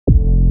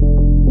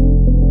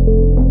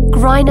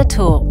Greiner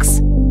Talks,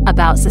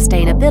 about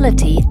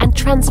sustainability and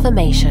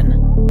transformation.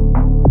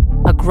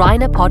 A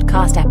Greiner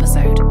podcast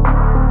episode.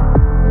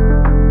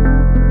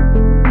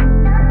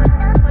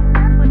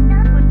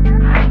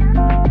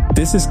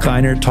 This is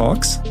Greiner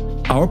Talks,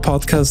 our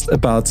podcast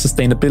about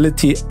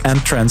sustainability and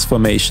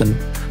transformation.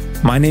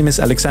 My name is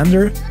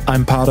Alexander.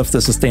 I'm part of the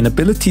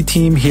sustainability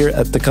team here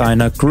at the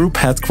Greiner Group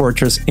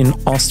headquarters in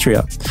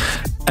Austria.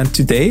 And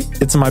today,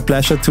 it's my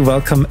pleasure to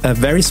welcome a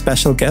very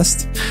special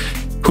guest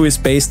who is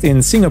based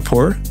in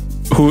Singapore,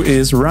 who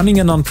is running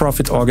a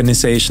non-profit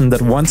organization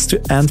that wants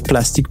to end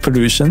plastic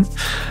pollution,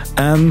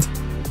 and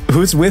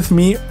who's with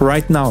me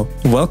right now.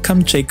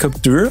 Welcome, Jacob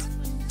Duer,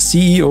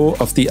 CEO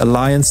of the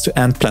Alliance to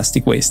End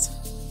Plastic Waste.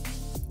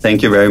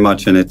 Thank you very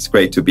much, and it's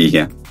great to be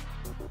here.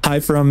 Hi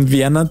from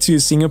Vienna to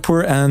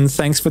Singapore, and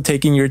thanks for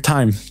taking your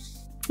time.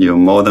 You're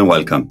more than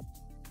welcome.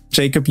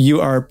 Jacob, you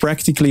are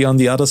practically on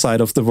the other side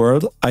of the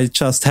world. I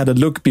just had a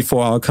look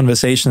before our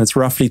conversation. It's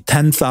roughly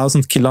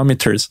 10,000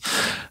 kilometers.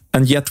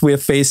 And yet we're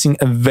facing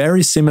a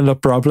very similar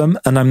problem.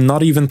 And I'm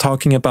not even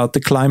talking about the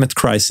climate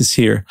crisis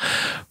here.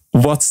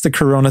 What's the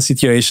corona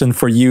situation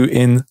for you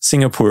in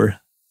Singapore?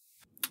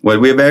 Well,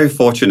 we're very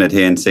fortunate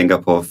here in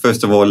Singapore.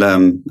 First of all,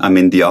 I'm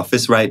in the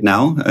office right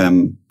now.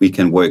 We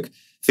can work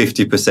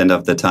 50%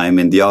 of the time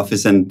in the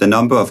office. And the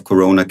number of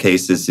corona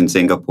cases in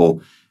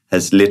Singapore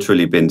has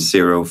literally been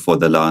zero for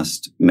the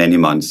last many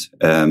months,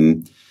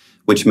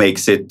 which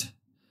makes it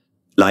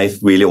life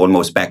really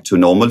almost back to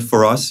normal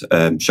for us.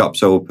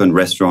 Shops are open,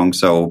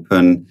 restaurants are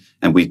open,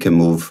 and we can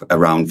move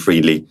around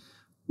freely.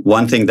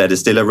 One thing that is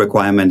still a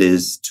requirement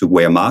is to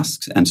wear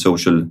masks and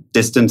social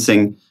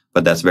distancing,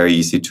 but that's very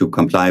easy to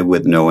comply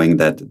with, knowing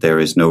that there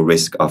is no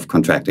risk of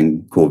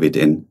contracting COVID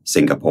in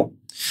Singapore.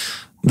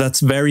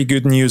 That's very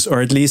good news, or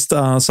at least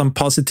some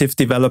positive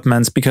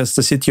developments, because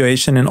the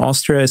situation in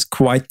Austria is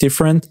quite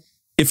different.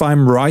 If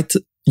I'm right,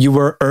 you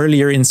were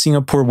earlier in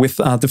Singapore with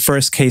the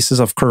first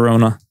cases of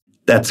corona.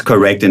 That's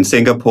correct. In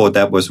Singapore,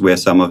 that was where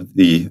some of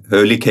the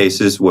early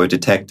cases were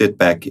detected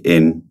back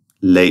in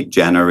late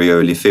January,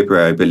 early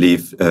February, I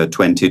believe,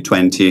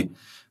 2020.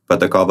 But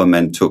the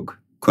government took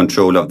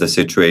control of the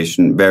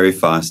situation very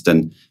fast.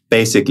 And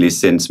basically,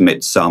 since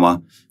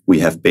midsummer, we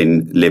have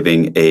been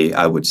living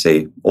I would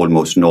say,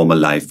 almost normal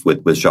life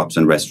with shops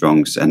and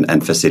restaurants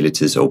and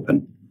facilities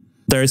open.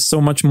 There is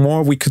so much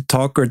more we could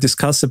talk or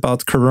discuss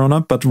about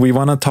Corona, but we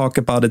want to talk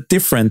about a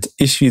different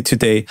issue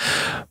today.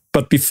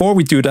 But before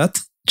we do that,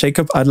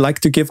 Jacob, I'd like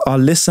to give our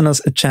listeners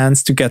a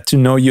chance to get to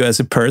know you as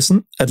a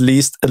person, at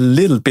least a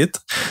little bit.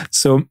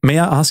 So may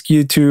I ask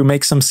you to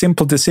make some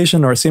simple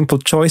decision or simple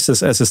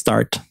choices as a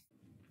start?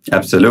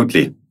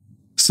 Absolutely.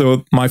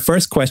 So my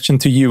first question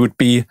to you would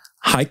be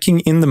hiking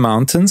in the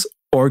mountains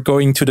or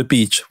going to the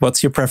beach?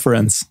 What's your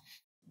preference?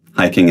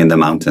 Hiking in the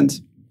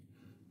mountains.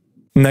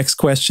 Next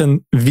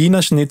question,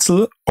 Wiener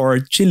Schnitzel or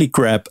chili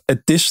crab, a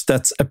dish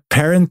that's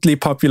apparently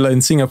popular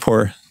in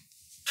Singapore?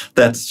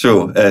 That's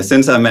true.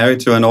 Since I'm married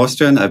to an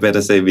Austrian, I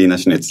better say Wiener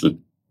Schnitzel.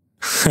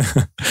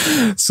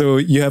 So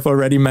you have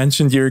already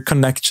mentioned your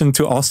connection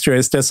to Austria.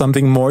 Is there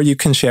something more you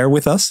can share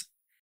with us?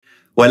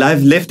 Well,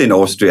 I've lived in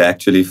Austria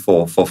actually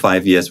for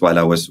 5 years while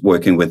I was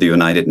working with the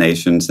United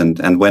Nations.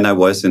 And when I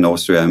was in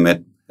Austria, I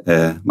met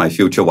my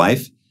future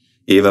wife,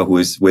 Eva, who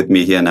is with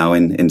me here now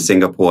in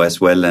Singapore as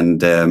well.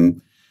 And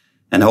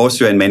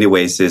Austria in many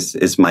ways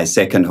is my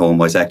second home,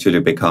 was actually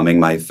becoming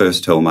my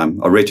first home. I'm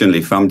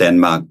originally from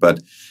Denmark, but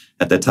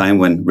at the time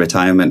when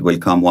retirement will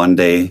come one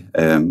day,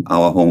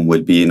 our home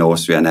will be in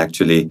Austria and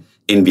actually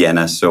in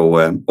Vienna.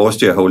 So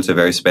Austria holds a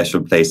very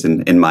special place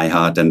in my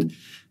heart.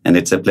 And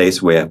it's a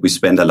place where we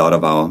spend a lot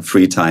of our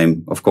free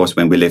time. Of course,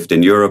 when we lived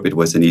in Europe, it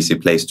was an easy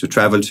place to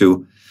travel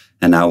to.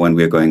 And now when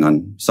we're going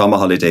on summer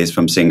holidays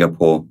from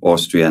Singapore,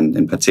 Austria, and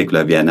in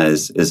particular Vienna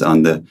is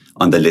on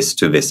the list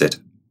to visit.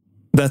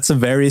 That's a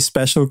very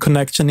special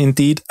connection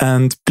indeed.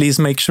 And please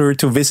make sure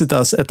to visit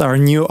us at our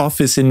new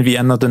office in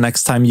Vienna the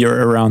next time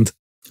you're around.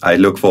 I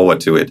look forward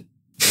to it.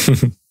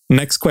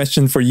 Next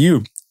question for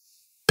you.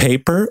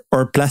 Paper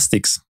or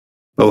plastics?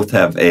 Both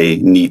have a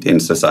need in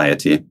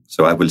society.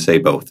 So I will say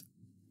both.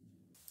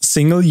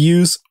 Single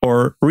use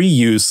or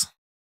reuse?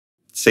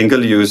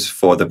 Single use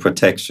for the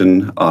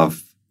protection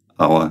of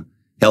our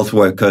health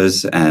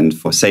workers and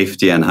for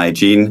safety and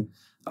hygiene.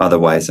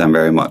 Otherwise, I'm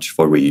very much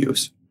for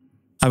reuse.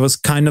 I was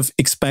kind of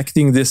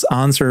expecting this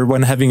answer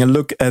when having a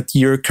look at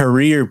your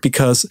career,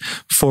 because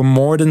for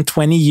more than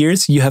 20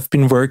 years, you have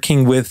been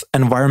working with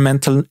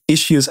environmental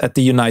issues at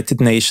the United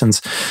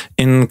Nations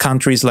in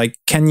countries like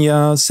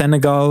Kenya,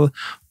 Senegal,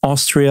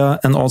 Austria,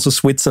 and also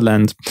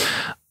Switzerland.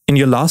 In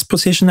your last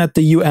position at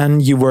the UN,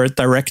 you were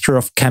Director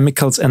of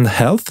Chemicals and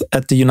Health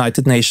at the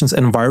United Nations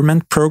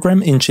Environment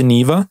Programme in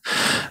Geneva.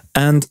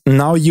 And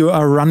now you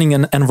are running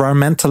an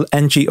environmental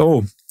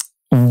NGO.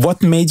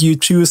 What made you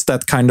choose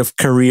that kind of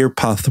career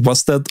path?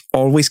 Was that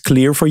always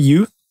clear for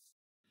you?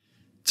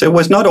 So it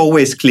was not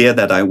always clear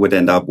that I would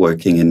end up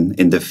working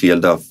in the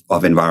field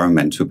of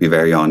environment, to be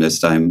very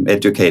honest. I'm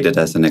educated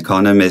as an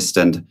economist,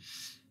 and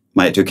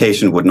my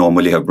education would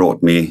normally have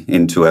brought me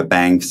into a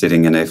bank,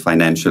 sitting in a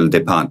financial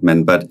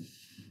department. But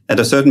at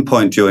a certain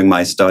point during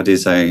my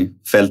studies, I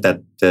felt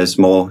that there's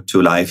more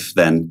to life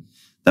than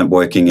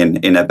working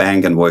in a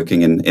bank and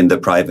working in the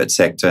private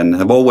sector. And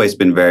I've always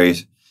been very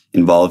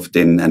involved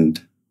in and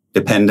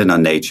dependent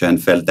on nature,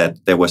 and felt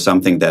that there was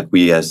something that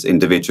we as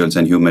individuals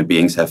and human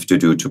beings have to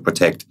do to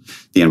protect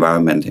the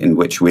environment in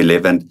which we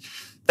live. And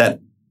that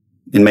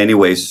in many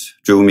ways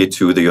drew me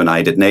to the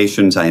United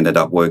Nations. I ended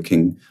up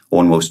working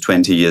almost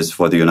 20 years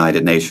for the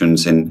United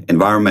Nations in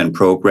Environment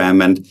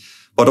Program,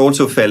 but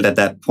also felt at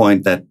that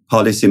point that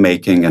policy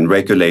making and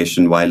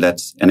regulation, while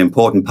that's an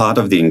important part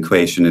of the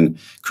equation in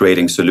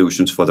creating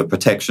solutions for the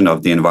protection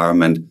of the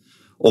environment,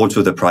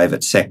 also the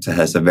private sector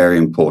has a very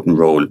important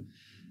role.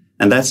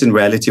 And that's in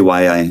reality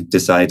why I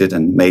decided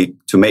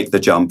to make the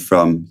jump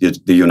from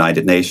the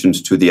United Nations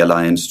to the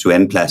Alliance to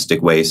End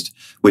Plastic Waste,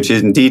 which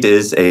indeed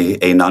is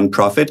a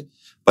non-profit,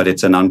 but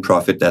it's a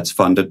non-profit that's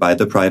funded by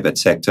the private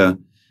sector.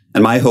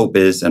 And my hope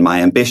is, and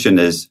my ambition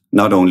is,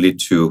 not only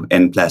to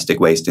end plastic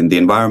waste in the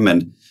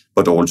environment,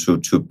 but also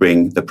to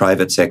bring the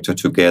private sector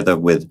together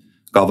with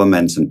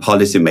governments and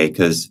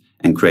policymakers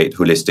and create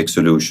holistic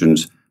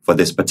solutions for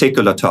this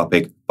particular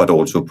topic, but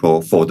also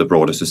for the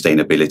broader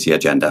sustainability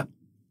agenda.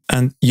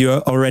 And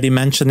you're already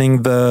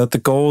mentioning the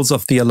goals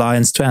of the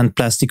Alliance to End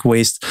Plastic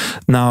Waste.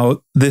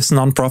 Now, this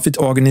nonprofit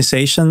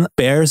organization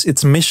bears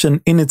its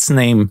mission in its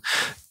name.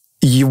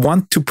 You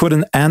want to put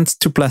an end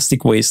to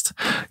plastic waste.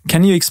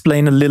 Can you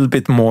explain a little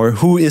bit more?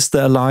 Who is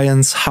the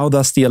Alliance? How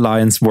does the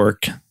Alliance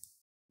work?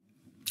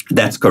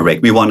 That's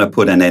correct. We want to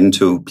put an end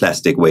to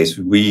plastic waste.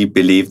 We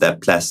believe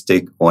that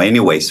plastic, or any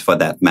waste for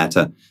that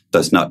matter,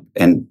 does not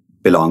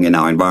belong in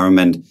our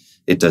environment.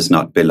 It does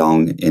not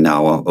belong in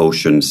our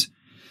oceans.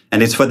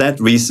 And it's for that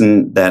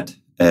reason that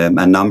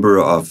a number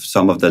of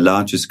some of the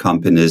largest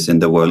companies in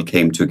the world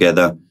came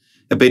together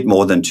a bit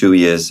more than 2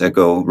 years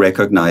ago,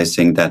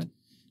 recognizing that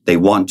they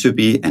want to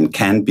be and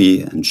can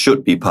be and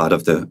should be part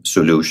of the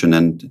solution.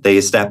 And they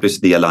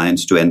established the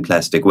Alliance to End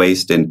Plastic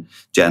Waste in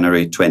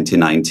January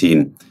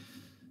 2019.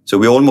 So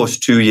we're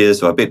almost 2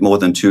 years, or a bit more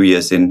than 2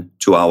 years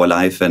into our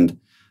life. And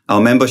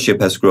our membership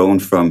has grown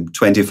from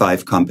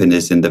 25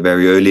 companies in the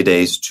very early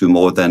days to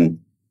more than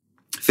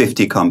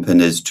 50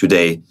 companies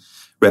today,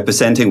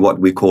 representing what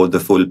we call the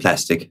full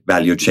plastic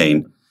value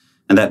chain.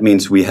 And that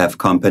means we have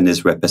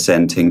companies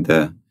representing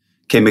the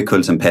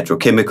chemicals and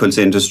petrochemicals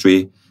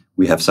industry.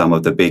 We have some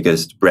of the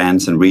biggest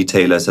brands and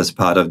retailers as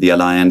part of the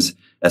alliance,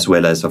 as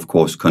well as, of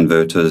course,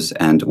 converters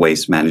and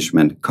waste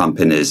management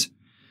companies.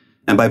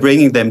 And by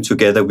bringing them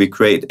together, we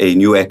create a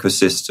new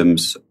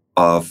ecosystems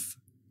of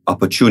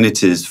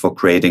opportunities for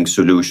creating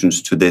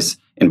solutions to this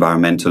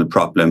environmental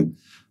problem,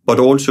 but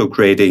also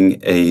creating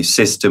a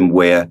system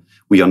where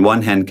we, on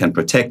one hand, can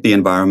protect the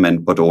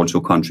environment, but also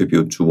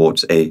contribute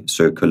towards a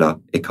circular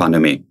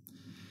economy.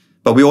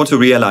 But we also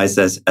realize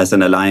as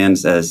an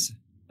alliance, as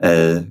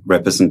a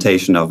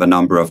representation of a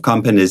number of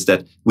companies,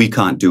 that we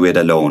can't do it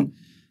alone.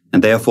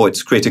 And therefore,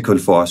 it's critical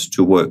for us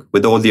to work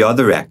with all the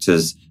other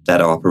actors that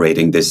are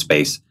operating this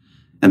space.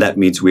 And that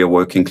means we are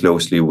working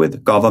closely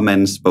with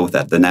governments, both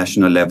at the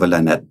national level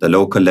and at the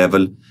local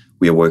level.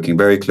 We are working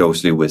very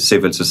closely with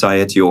civil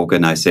society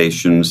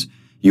organizations,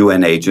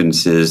 UN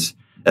agencies,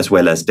 as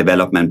well as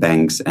development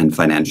banks and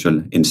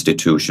financial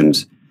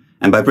institutions.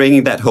 And by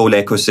bringing that whole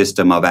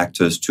ecosystem of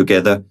actors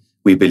together,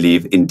 we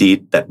believe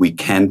indeed that we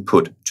can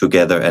put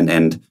together an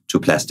end to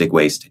plastic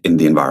waste in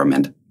the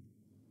environment.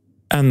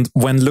 And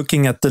when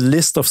looking at the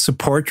list of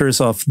supporters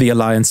of the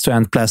Alliance to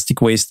End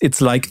Plastic Waste, it's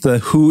like the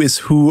who is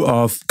who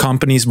of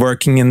companies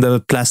working in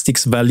the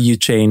plastics value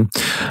chain.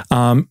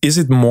 Is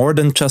it more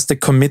than just a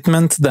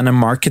commitment, than a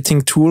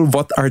marketing tool?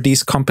 What are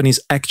these companies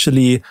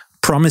actually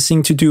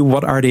promising to do?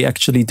 What are they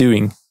actually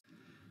doing?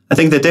 I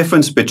think the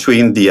difference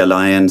between the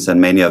Alliance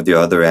and many of the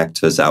other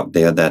actors out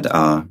there that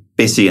are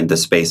busy in the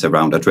space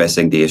around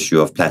addressing the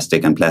issue of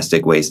plastic and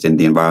plastic waste in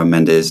the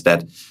environment is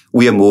that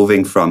we are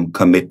moving from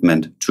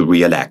commitment to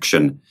real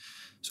action.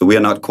 So we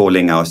are not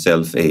calling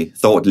ourselves a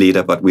thought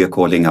leader, but we are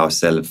calling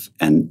ourselves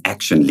an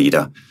action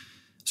leader.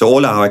 So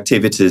all our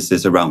activities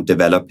is around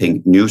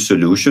developing new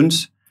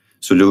solutions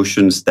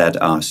that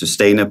are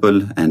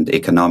sustainable and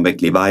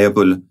economically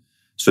viable,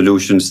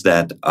 solutions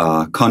that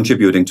are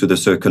contributing to the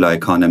circular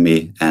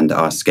economy and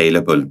are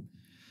scalable.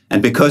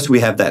 And because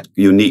we have that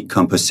unique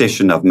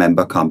composition of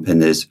member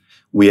companies,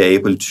 we are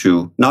able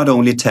to not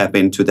only tap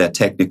into their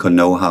technical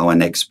know-how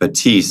and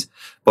expertise,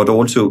 but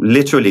also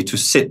literally to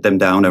sit them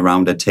down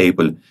around a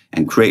table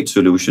and create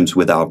solutions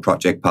with our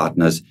project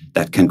partners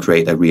that can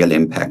create a real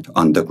impact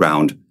on the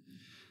ground.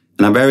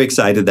 And I'm very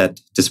excited that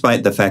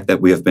despite the fact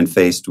that we have been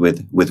faced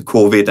with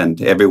COVID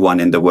and everyone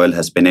in the world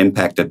has been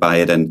impacted by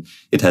it, and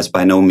it has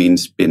by no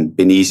means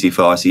been easy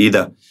for us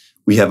either,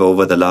 we have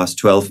over the last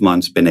 12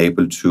 months been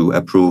able to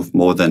approve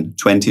more than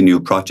 20 new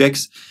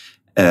projects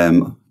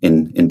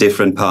in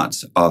different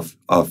parts of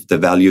the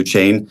value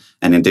chain,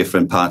 and in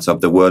different parts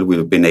of the world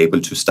we've been able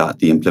to start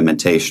the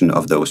implementation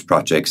of those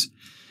projects.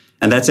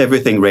 And that's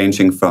everything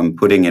ranging from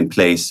putting in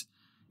place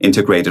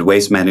integrated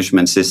waste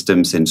management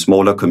systems in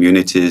smaller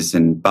communities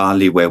in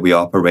Bali where we're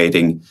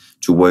operating,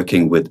 to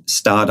working with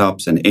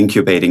startups and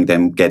incubating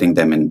them, getting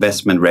them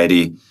investment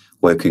ready,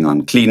 working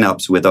on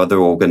cleanups with other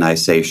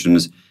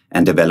organizations,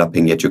 and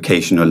developing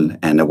educational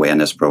and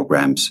awareness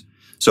programs.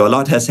 So a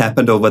lot has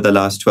happened over the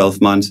last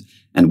 12 months,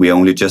 and we're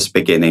only just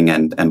beginning,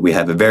 and we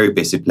have a very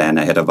busy plan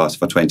ahead of us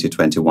for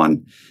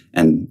 2021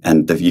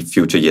 and the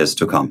future years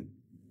to come.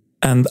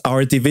 And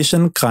our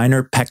division,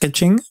 Greiner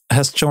Packaging,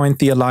 has joined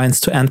the Alliance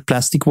to End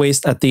Plastic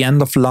Waste at the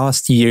end of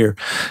last year.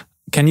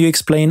 Can you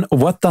explain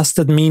what does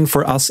that mean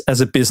for us as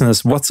a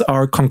business? What's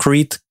our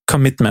concrete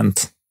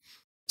commitment?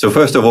 So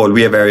first of all,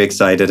 we are very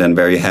excited and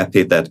very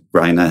happy that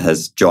Greiner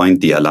has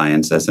joined the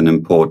Alliance as an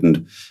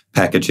important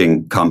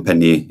packaging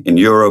company in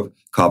Europe,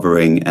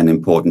 covering an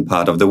important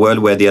part of the world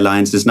where the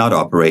Alliance is not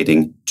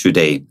operating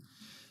today.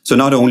 So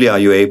not only are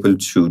you able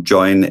to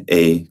join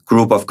a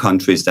group of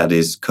countries that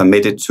is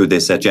committed to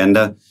this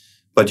agenda,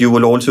 but you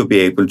will also be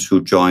able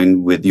to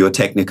join with your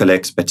technical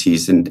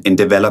expertise in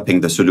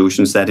developing the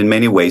solutions that in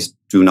many ways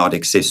do not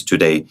exist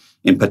today,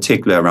 in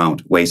particular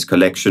around waste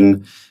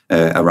collection,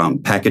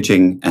 around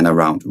packaging, and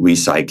around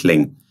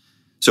recycling.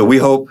 So we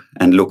hope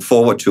and look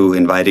forward to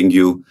inviting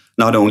you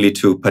not only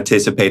to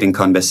participate in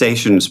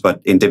conversations, but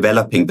in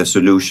developing the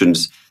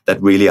solutions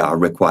that really are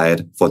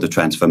required for the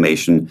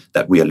transformation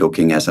that we are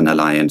looking as an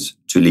alliance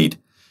to lead.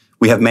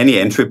 We have many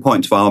entry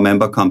points for our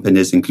member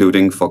companies,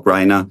 including for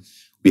Greiner.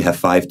 We have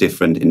 5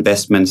 different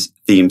investments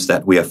themes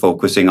that we are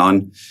focusing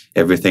on,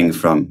 everything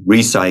from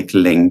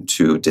recycling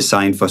to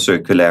design for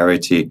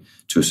circularity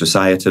to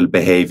societal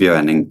behavior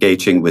and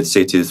engaging with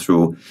cities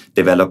through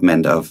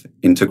development of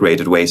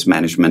integrated waste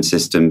management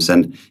systems.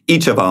 And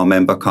each of our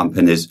member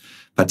companies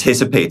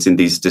participates in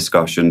these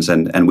discussions,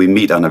 and we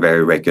meet on a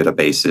very regular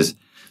basis.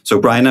 So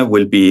Greiner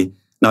will be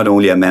not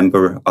only a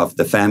member of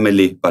the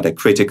family, but a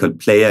critical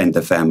player in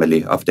the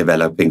family of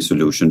developing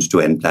solutions to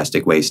end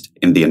plastic waste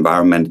in the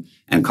environment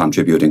and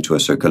contributing to a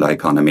circular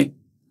economy.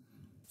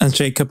 And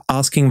Jacob,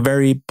 asking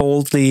very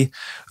boldly,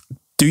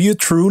 do you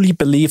truly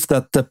believe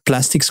that the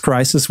plastics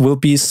crisis will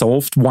be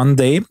solved one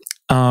day?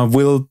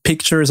 Will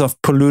pictures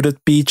of polluted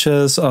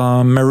beaches,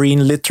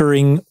 marine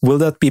littering, will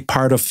that be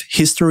part of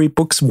history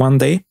books one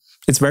day?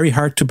 It's very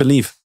hard to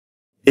believe.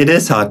 It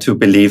is hard to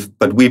believe,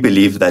 but we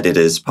believe that it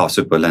is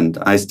possible. And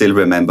I still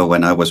remember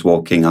when I was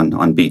walking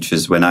on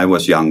beaches when I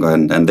was younger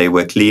and they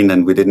were clean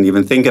and we didn't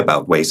even think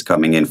about waste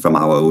coming in from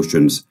our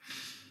oceans.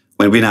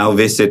 When we now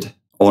visit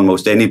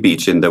almost any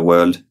beach in the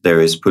world,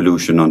 there is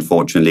pollution,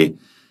 unfortunately.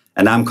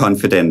 And I'm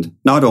confident,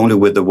 not only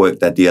with the work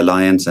that the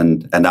Alliance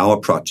and our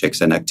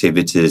projects and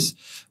activities,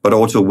 but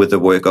also with the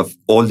work of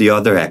all the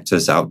other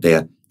actors out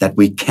there, that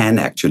we can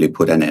actually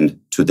put an end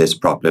to this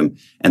problem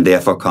and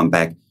therefore come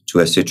back to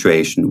a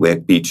situation where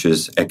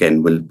beaches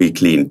again will be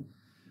clean.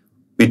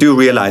 We do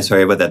realize,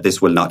 however, that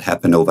this will not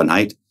happen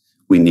overnight.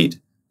 We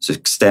need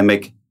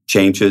systemic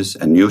changes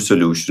and new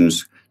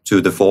solutions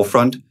to the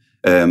forefront,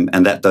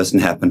 and that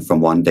doesn't happen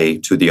from one day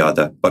to the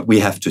other. But we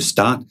have to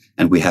start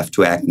and we have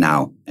to act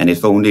now. And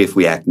if only if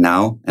we act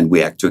now and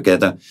we act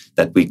together,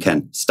 that we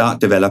can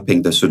start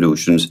developing the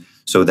solutions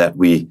so that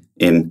we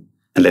and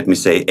let me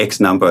say, X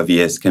number of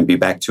years can be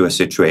back to a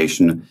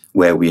situation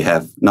where we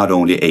have not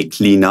only a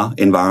cleaner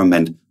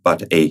environment,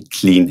 but a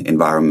clean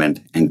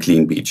environment and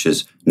clean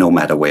beaches, no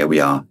matter where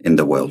we are in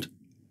the world.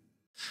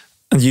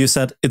 And you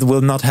said it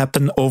will not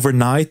happen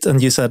overnight,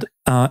 and you said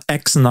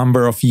X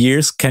number of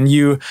years. Can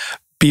you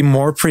be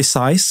more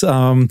precise?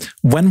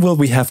 When will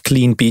we have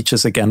clean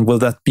beaches again? Will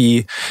that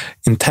be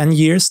in 10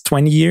 years,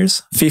 20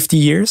 years, 50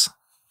 years?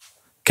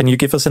 Can you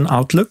give us an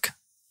outlook?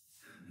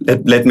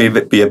 Let me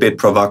be a bit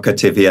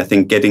provocative here. I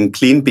think getting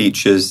clean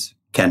beaches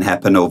can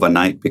happen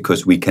overnight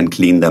because we can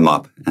clean them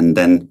up and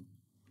then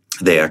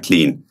they are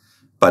clean.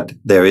 But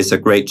there is a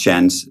great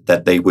chance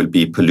that they will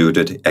be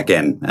polluted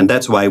again. And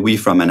that's why we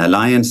from an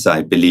alliance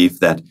side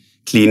believe that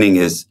cleaning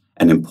is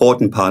an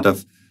important part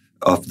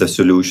of the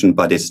solution,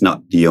 but it's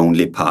not the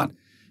only part.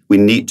 We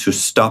need to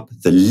stop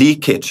the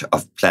leakage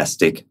of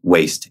plastic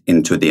waste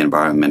into the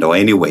environment, or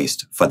any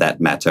waste for that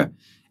matter.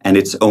 And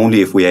it's only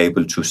if we're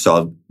able to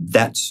solve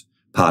that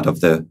part of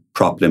the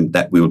problem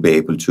that we will be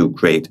able to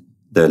create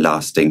the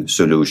lasting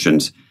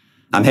solutions.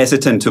 I'm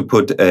hesitant to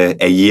put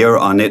a year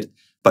on it,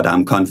 but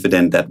I'm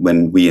confident that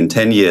when we in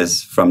 10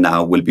 years from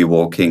now will be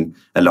walking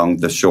along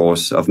the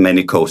shores of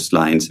many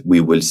coastlines,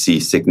 we will see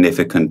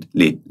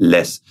significantly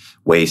less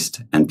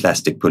waste and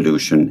plastic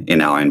pollution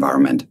in our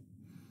environment.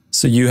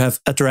 So you have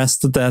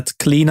addressed that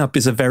cleanup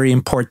is a very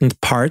important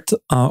part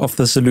of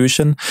the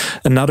solution.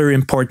 Another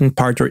important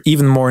part, or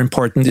even more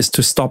important, is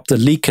to stop the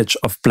leakage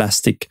of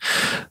plastic.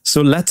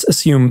 So let's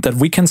assume that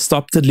we can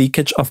stop the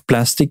leakage of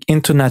plastic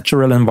into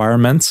natural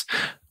environments.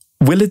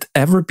 Will it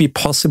ever be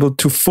possible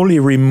to fully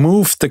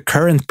remove the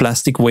current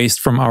plastic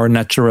waste from our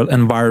natural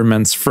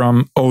environments,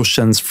 from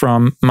oceans,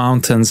 from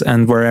mountains,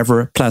 and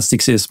wherever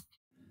plastics is?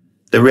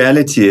 The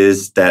reality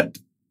is that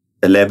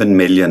 11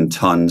 million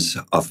tons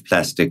of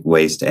plastic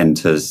waste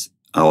enters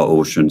our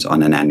oceans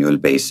on an annual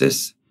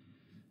basis.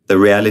 the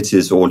reality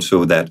is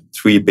also that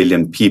 3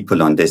 billion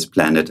people on this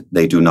planet,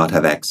 they do not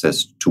have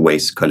access to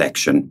waste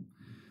collection.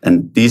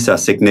 And these are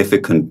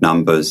significant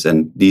numbers,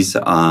 and these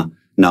are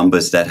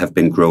numbers that have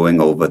been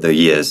growing over the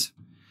years.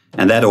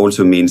 And that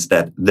also means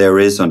that there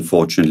is,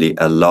 unfortunately,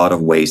 a lot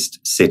of waste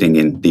sitting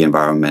in the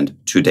environment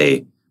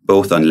today,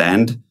 both on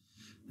land,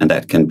 and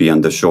that can be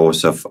on the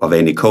shores of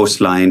any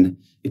coastline,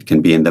 it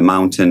can be in the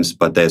mountains,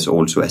 but there's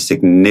also a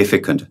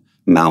significant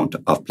amount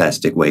of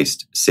plastic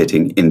waste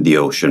sitting in the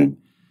ocean.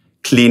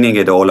 Cleaning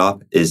it all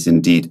up is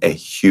indeed a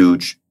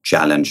huge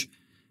challenge.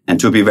 And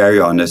to be very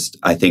honest,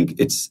 I think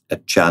it's a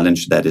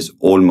challenge that is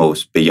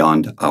almost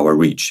beyond our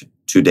reach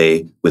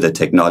today with the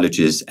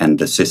technologies and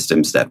the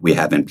systems that we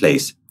have in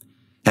place.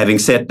 Having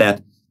said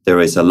that, there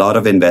is a lot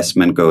of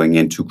investment going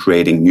into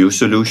creating new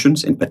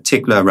solutions, in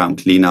particular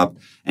around cleanup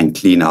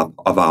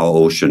of our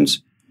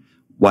oceans.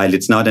 While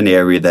it's not an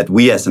area that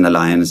we as an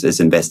alliance is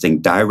investing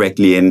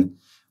directly in,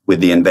 with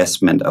the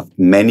investment of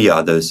many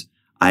others,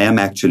 I am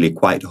actually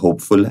quite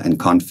hopeful and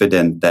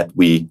confident that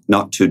we,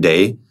 not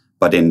today,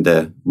 but in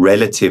the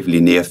relatively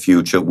near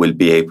future, will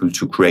be able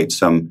to create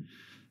some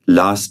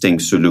lasting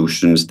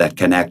solutions that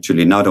can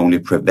actually not only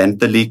prevent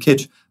the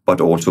leakage,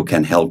 but also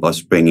can help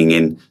us bringing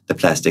in the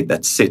plastic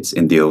that sits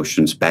in the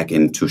oceans back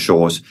into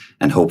shores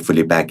and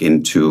hopefully back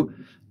into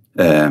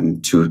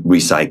to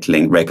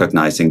recycling,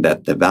 recognizing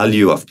that the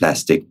value of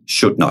plastic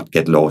should not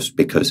get lost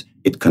because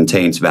it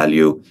contains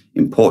value,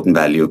 important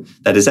value,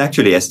 that is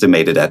actually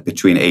estimated at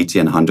between $80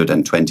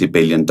 and $120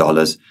 billion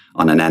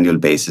on an annual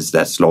basis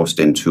that's lost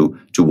into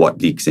what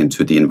leaks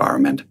into the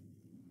environment.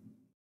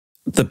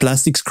 The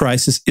plastics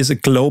crisis is a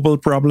global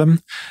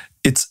problem.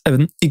 It's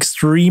an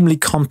extremely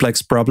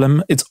complex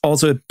problem. It's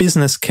also a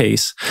business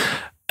case.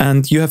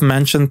 And you have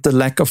mentioned the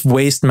lack of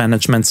waste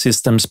management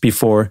systems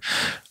before.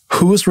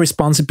 Whose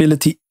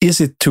responsibility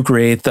is it to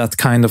create that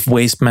kind of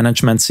waste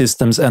management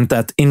systems and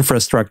that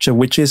infrastructure,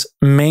 which is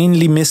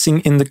mainly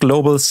missing in the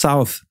global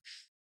south?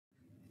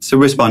 It's a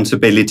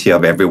responsibility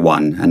of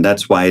everyone. And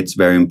that's why it's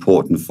very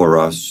important for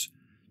us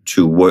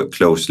to work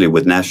closely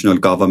with national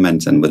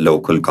governments and with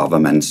local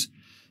governments.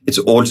 It's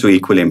also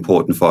equally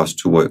important for us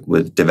to work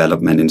with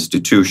development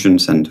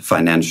institutions and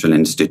financial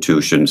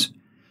institutions.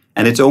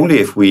 And it's only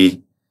if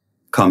we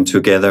come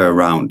together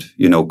around,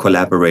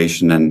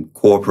 collaboration and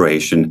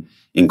cooperation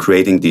in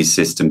creating these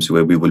systems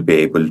where we will be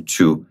able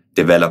to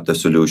develop the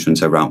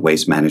solutions around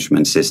waste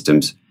management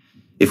systems.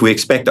 If we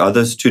expect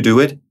others to do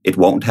it, it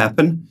won't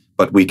happen,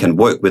 but we can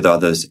work with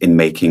others in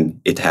making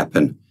it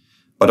happen.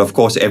 But of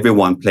course,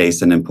 everyone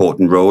plays an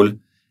important role,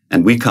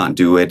 and we can't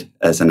do it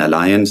as an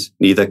alliance,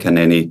 neither can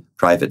any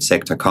private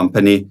sector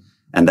company.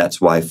 And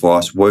that's why for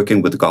us,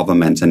 working with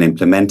governments and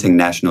implementing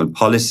national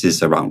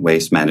policies around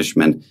waste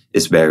management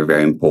is very,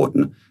 very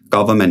important.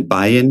 Government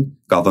buy-in,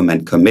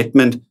 government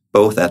commitment,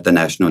 both at the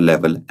national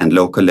level and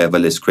local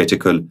level is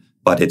critical,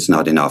 but it's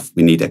not enough.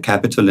 We need a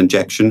capital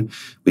injection.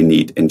 We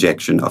need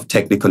injection of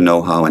technical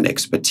know-how and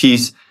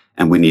expertise,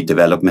 and we need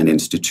development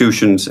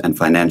institutions and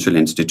financial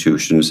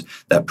institutions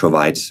that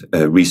provide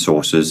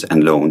resources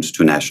and loans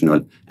to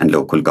national and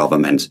local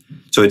governments.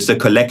 So it's the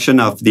collection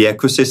of the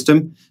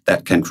ecosystem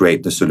that can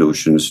create the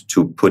solutions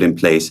to put in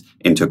place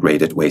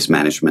integrated waste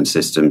management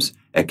systems.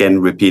 Again,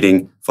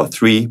 repeating, for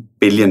 3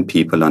 billion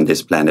people on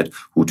this planet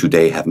who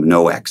today have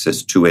no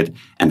access to it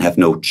and have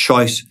no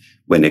choice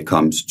when it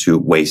comes to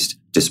waste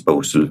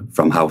disposal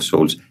from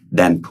households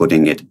than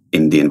putting it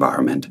in the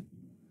environment.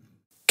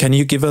 Can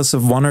you give us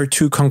one or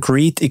two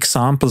concrete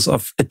examples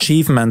of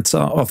achievements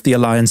of the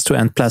Alliance to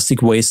End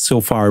Plastic Waste so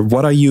far?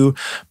 What are you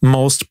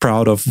most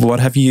proud of? What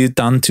have you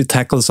done to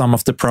tackle some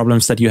of the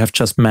problems that you have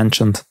just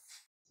mentioned?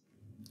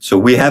 So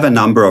we have a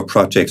number of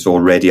projects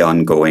already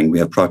ongoing. We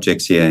have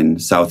projects here in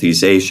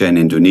Southeast Asia, in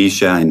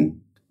Indonesia, in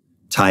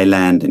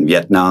Thailand, in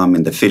Vietnam,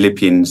 in the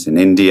Philippines, in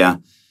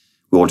India.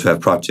 We also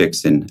have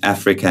projects in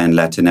Africa and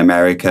Latin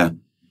America.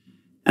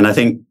 And I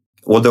think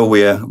although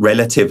we are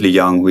relatively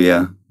young, we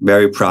are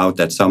very proud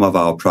that some of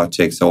our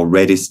projects are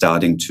already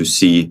starting to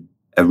see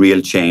a real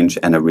change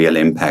and a real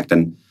impact.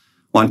 And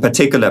one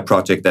particular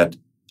project that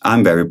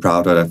I'm very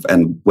proud of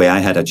and where I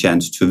had a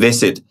chance to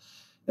visit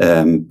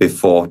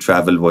before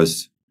travel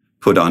was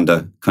put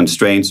under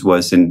constraints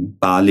was in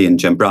Bali, in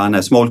Jembrana,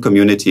 a small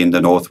community in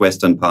the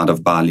northwestern part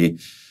of Bali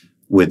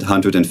with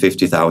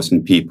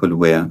 150,000 people,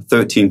 where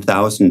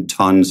 13,000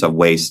 tons of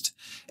waste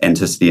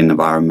enters the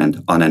environment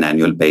on an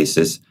annual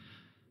basis.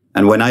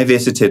 And when I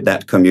visited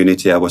that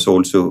community, I was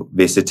also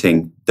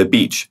visiting the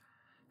beach.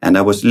 And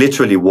I was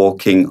literally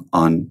walking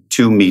on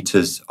 2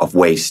 meters of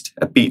waste,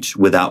 a beach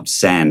without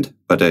sand,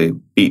 but a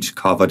beach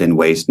covered in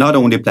waste, not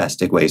only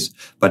plastic waste,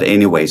 but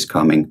any waste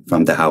coming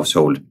from the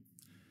household.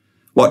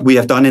 What we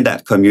have done in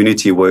that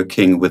community,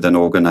 working with an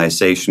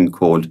organization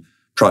called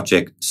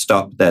Project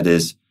Stop, that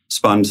is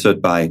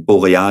sponsored by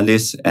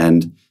Borealis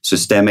and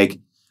Systemic,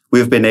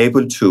 we've been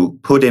able to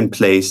put in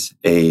place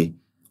a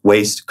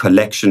waste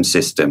collection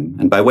system.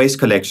 And by waste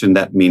collection,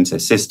 that means a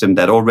system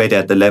that already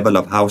at the level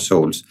of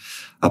households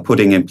are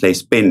putting in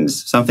place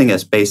bins, something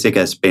as basic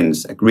as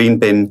bins, a green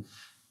bin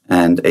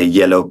and a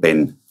yellow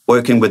bin.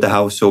 working with the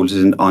households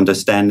and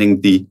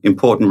understanding the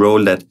important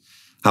role that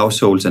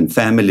households and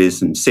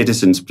families and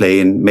citizens play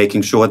in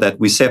making sure that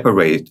we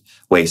separate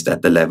waste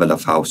at the level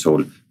of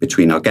household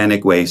between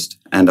organic waste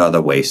and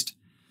other waste.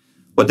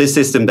 What this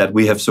system that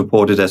we have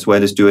supported as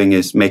well is doing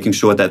is making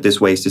sure that this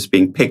waste is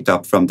being picked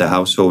up from the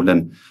household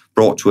and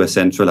brought to a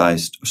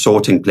centralized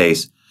sorting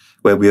place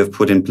where we have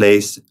put in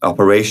place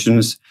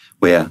operations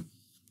where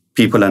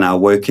people are now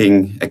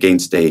working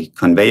against a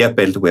conveyor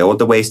belt where all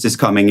the waste is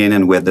coming in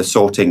and where the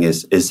sorting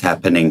is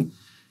happening.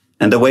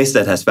 And the waste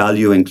that has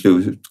value,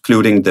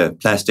 including the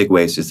plastic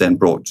waste, is then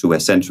brought to a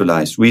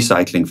centralized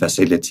recycling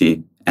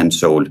facility and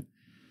sold.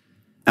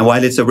 And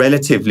while it's a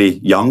relatively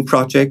young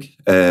project,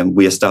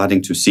 we are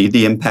starting to see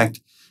the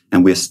impact,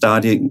 and we're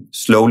starting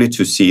slowly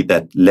to see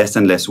that less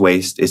and less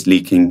waste is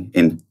leaking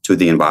into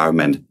the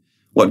environment.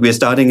 What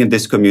we're starting in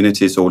this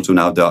community is also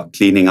now the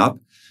cleaning up.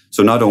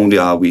 So not only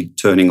are we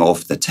turning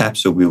off the tap,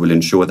 so we will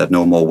ensure that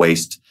no more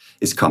waste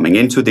is coming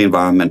into the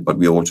environment, but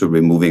we're also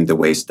removing the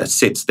waste that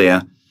sits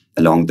there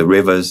along the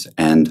rivers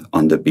and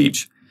on the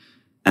beach.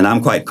 And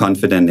I'm quite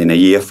confident in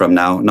a year from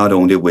now, not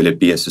only will it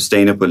be a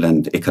sustainable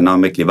and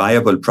economically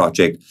viable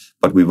project,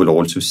 but we will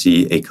also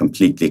see a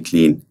completely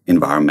clean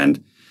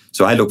environment.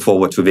 So I look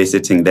forward to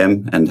visiting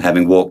them and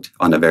having walked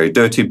on a very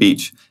dirty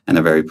beach and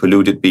a very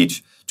polluted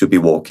beach to be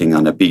walking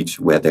on a beach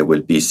where there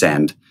will be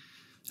sand.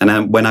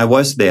 And when I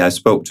was there, I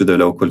spoke to the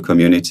local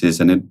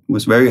communities, and it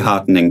was very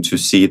heartening to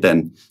see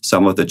then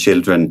some of the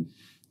children.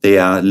 They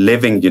are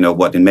living,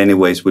 what in many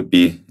ways would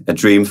be a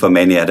dream for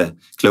many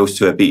close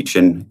to a beach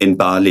in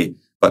Bali.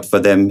 But for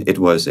them, it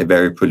was a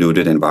very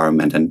polluted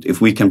environment. And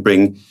if we can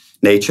bring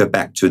nature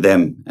back to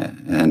them,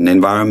 an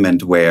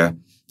environment where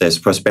there's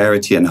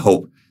prosperity and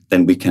hope,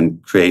 then we can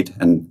create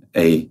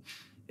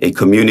a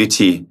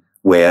community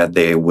where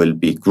there will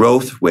be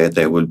growth, where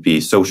there will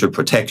be social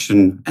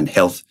protection and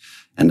health,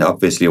 and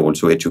obviously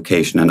also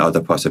education and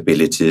other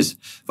possibilities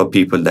for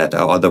people that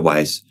are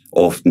otherwise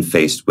often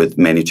faced with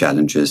many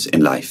challenges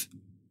in life.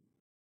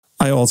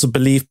 I also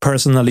believe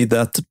personally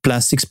that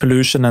plastics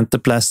pollution and the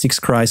plastics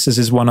crisis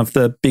is one of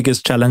the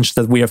biggest challenges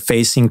that we are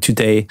facing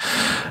today.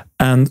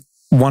 And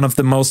one of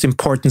the most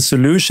important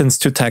solutions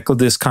to tackle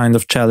this kind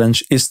of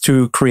challenge is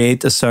to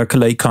create a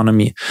circular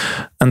economy.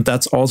 And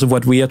that's also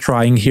what we are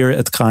trying here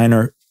at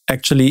Greiner.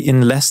 Actually,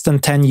 in less than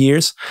 10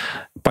 years,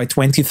 by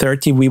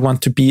 2030, we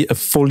want to be a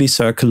fully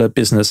circular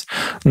business.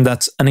 And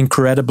that's an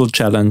incredible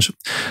challenge.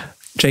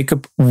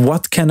 Jacob,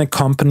 what can a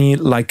company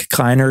like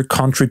Greiner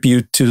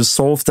contribute to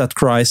solve that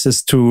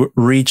crisis, to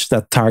reach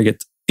that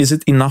target? Is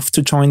it enough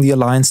to join the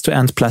Alliance to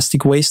End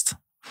Plastic Waste?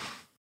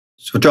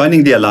 So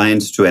joining the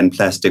Alliance to End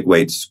Plastic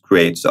Waste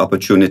creates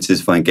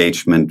opportunities for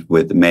engagement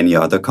with many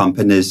other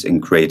companies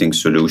in creating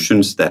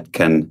solutions that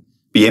can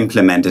be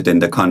implemented in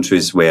the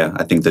countries where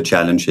I think the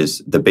challenge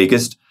is the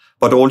biggest,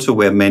 but also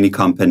where many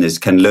companies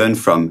can learn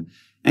from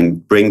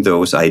and bring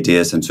those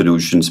ideas and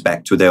solutions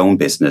back to their own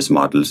business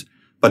models.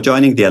 But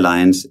joining the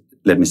Alliance,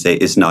 let me say,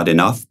 is not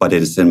enough, but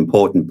it is an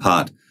important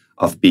part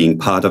of being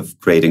part of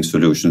creating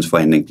solutions for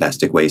ending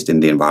plastic waste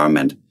in the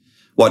environment.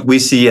 What we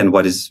see and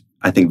what is,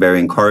 I think, very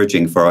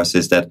encouraging for us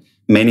is that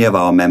many of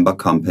our member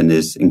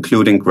companies,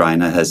 including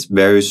Greiner, has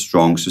very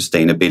strong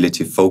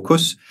sustainability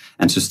focus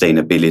and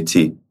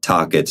sustainability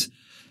targets.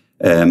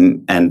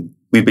 And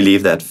we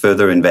believe that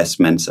further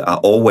investments are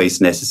always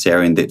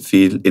necessary in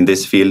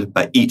this field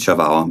by each of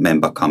our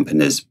member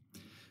companies.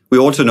 We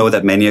also know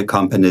that many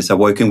companies are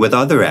working with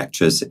other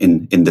actors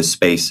in the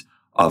space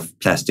of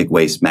plastic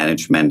waste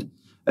management.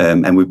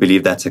 And we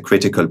believe that's a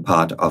critical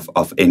part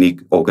of any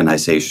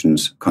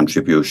organization's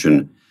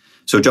contribution.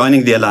 So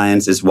joining the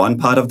Alliance is one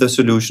part of the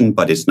solution,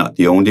 but it's not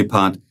the only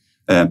part.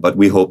 But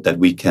we hope that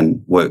we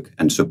can work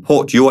and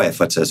support your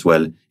efforts as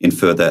well in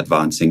further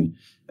advancing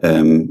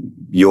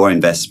your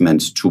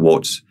investments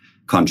towards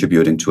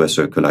contributing to a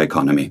circular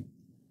economy.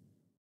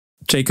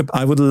 Jacob,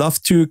 I would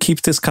love to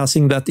keep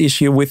discussing that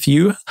issue with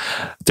you.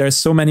 There's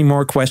so many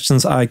more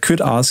questions I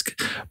could ask,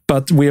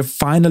 but we're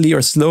finally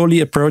or slowly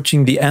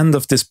approaching the end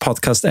of this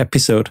podcast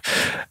episode.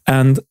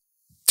 And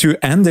to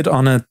end it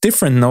on a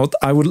different note,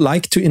 I would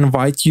like to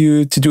invite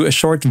you to do a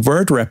short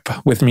word rap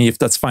with me, if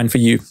that's fine for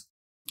you.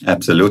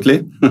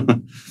 Absolutely.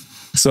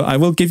 So I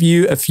will give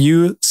you a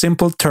few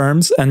simple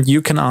terms and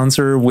you can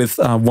answer with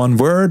one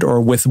word or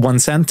with one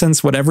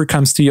sentence, whatever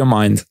comes to your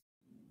mind.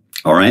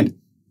 All right.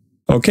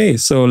 Okay,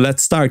 so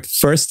let's start.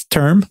 First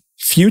term,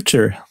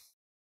 future.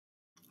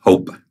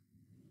 Hope.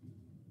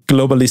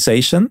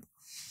 Globalization.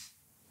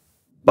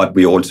 But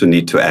we also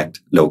need to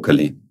act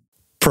locally.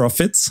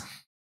 Profits.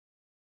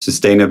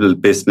 Sustainable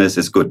business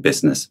is good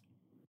business.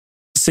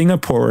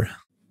 Singapore.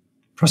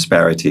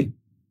 Prosperity.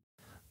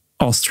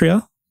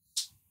 Austria.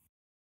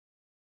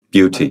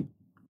 Beauty.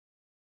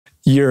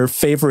 Your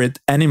favorite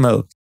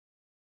animal.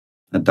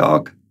 A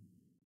dog.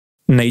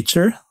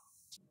 Nature.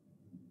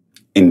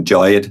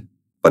 Enjoy it,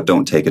 but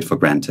don't take it for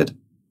granted.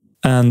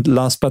 And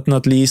last but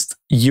not least,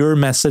 your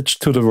message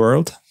to the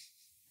world.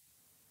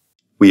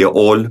 We are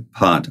all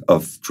part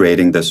of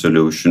creating the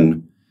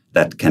solution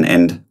that can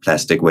end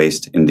plastic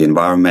waste in the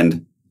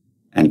environment.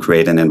 and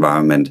create an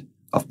environment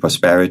of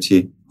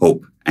prosperity,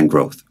 hope, and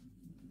growth.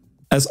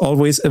 As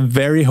always, a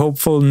very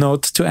hopeful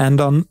note to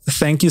end on.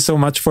 Thank you so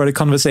much for the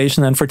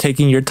conversation and for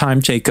taking your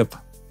time, Jacob.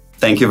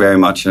 Thank you very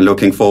much, and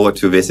looking forward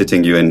to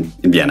visiting you in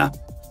Vienna.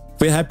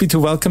 We're happy to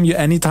welcome you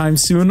anytime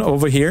soon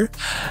over here.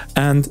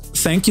 And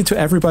thank you to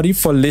everybody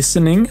for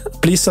listening.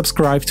 Please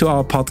subscribe to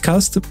our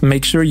podcast.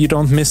 Make sure you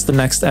don't miss the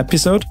next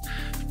episode.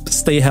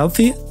 Stay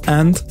healthy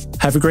and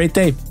have a great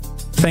day.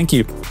 Thank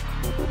you.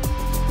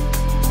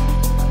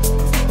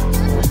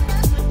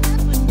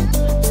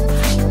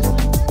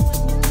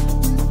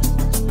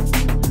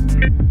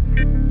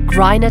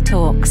 Greiner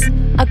Talks,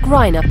 a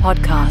Greiner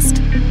podcast.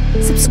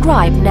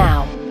 Subscribe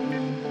now.